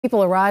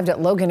People arrived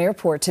at Logan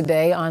Airport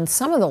today on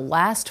some of the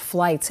last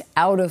flights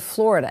out of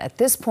Florida. At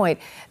this point,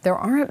 there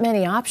aren't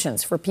many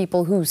options for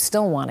people who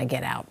still want to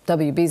get out.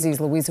 WBZ's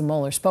Louisa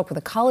Moller spoke with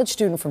a college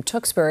student from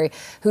Tewksbury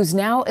who's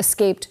now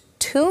escaped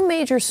two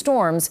major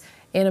storms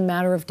in a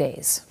matter of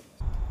days.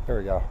 Here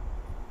we go.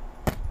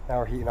 Now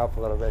we're heating up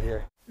a little bit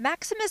here.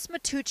 Maximus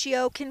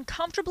Matuccio can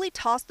comfortably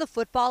toss the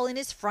football in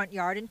his front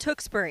yard in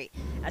Tewksbury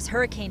as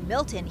Hurricane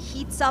Milton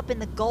heats up in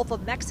the Gulf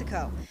of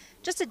Mexico.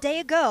 Just a day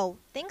ago,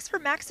 things for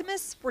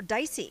Maximus were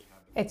dicey.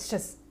 It's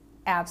just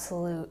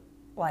absolute,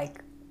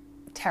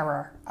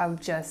 terror of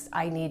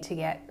I need to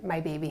get my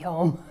baby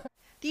home.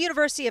 The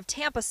University of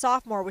Tampa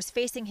sophomore was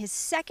facing his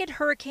second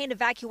hurricane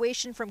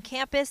evacuation from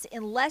campus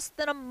in less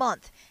than a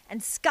month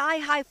and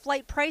sky-high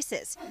flight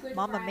prices.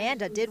 Mom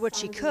Amanda did what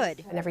she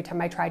could. And every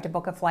time I tried to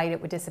book a flight, it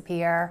would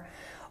disappear.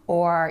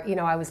 Or,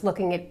 I was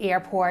looking at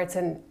airports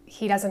and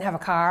he doesn't have a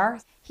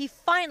car. He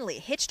finally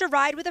hitched a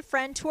ride with a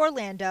friend to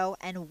Orlando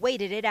and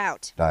waited it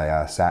out.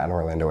 I sat in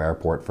Orlando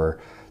airport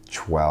for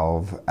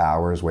 12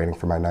 hours waiting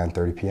for my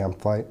 9:30 p.m.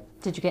 flight.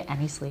 Did you get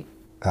any sleep?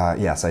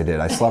 Yes, I did.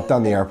 I slept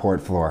on the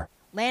airport floor.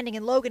 Landing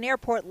in Logan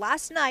Airport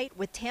last night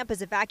with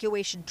Tampa's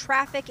evacuation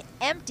traffic,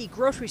 empty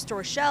grocery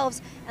store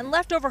shelves, and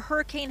leftover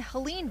Hurricane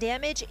Helene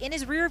damage in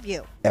his rear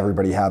view.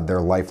 Everybody had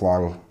their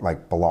lifelong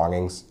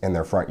belongings in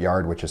their front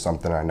yard, which is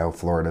something I know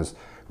Florida's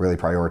really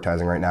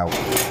prioritizing right now.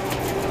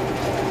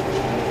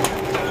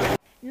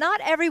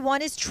 Not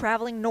everyone is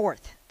traveling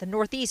north. The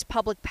Northeast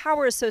Public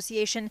Power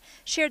Association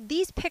shared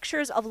these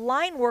pictures of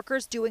line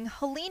workers doing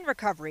Helene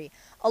recovery.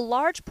 A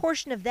large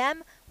portion of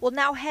them will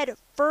now head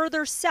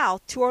further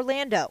south to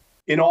Orlando.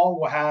 In all,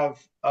 we'll have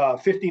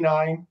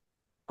 59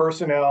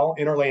 personnel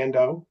in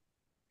Orlando,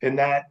 and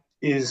that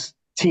is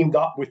teamed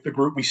up with the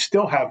group we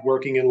still have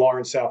working in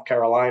Lawrence, South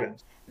Carolina.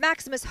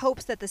 Maximus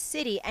hopes that the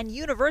city and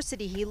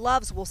university he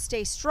loves will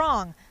stay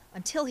strong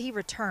until he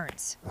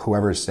returns.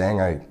 Whoever's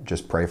staying, I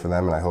just pray for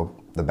them and I hope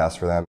the best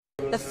for them.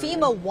 The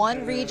FEMA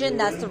 1 region,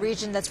 that's the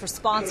region that's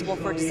responsible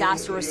for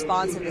disaster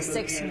response in the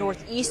 6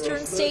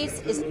 northeastern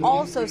states, is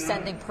also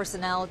sending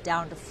personnel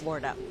down to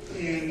Florida.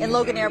 In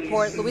Logan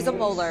Airport, Louisa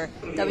Moller,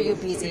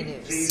 WBZ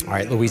News. All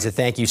right, Louisa,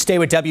 thank you. Stay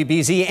with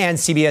WBZ and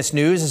CBS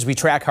News as we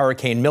track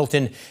Hurricane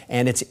Milton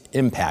and its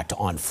impact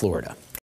on Florida.